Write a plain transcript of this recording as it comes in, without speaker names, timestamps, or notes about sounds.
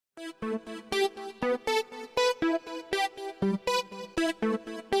Imagine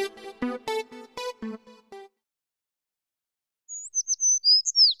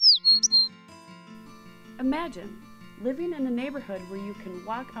living in a neighborhood where you can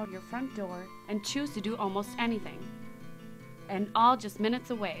walk out your front door and choose to do almost anything, and all just minutes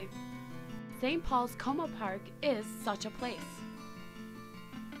away. St. Paul's Como Park is such a place.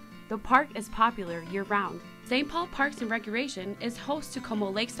 The park is popular year-round. St. Paul Parks and Recreation is host to Como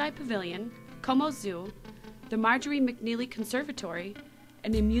Lakeside Pavilion, Como Zoo, the Marjorie McNeely Conservatory,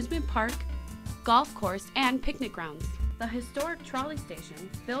 an amusement park, golf course, and picnic grounds. The historic trolley station,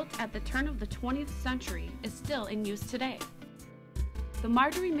 built at the turn of the 20th century, is still in use today. The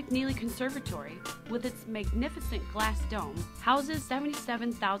Marjorie McNeely Conservatory, with its magnificent glass dome, houses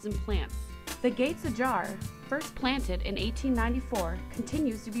 77,000 plants. The Gates Ajar, first planted in 1894,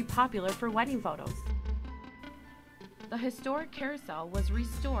 continues to be popular for wedding photos. The historic carousel was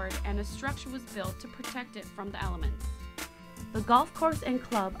restored and a structure was built to protect it from the elements. The golf course and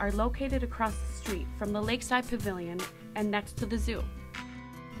club are located across the street from the Lakeside Pavilion and next to the zoo.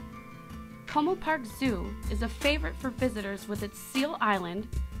 Como Park Zoo is a favorite for visitors with its Seal Island,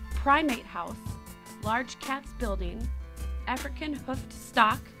 Primate House, large cats building, African hoofed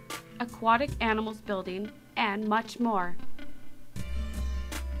stock, aquatic animals building, and much more.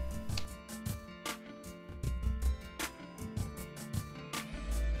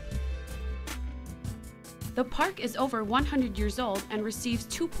 The park is over 100 years old and receives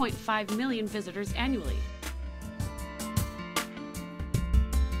 2.5 million visitors annually.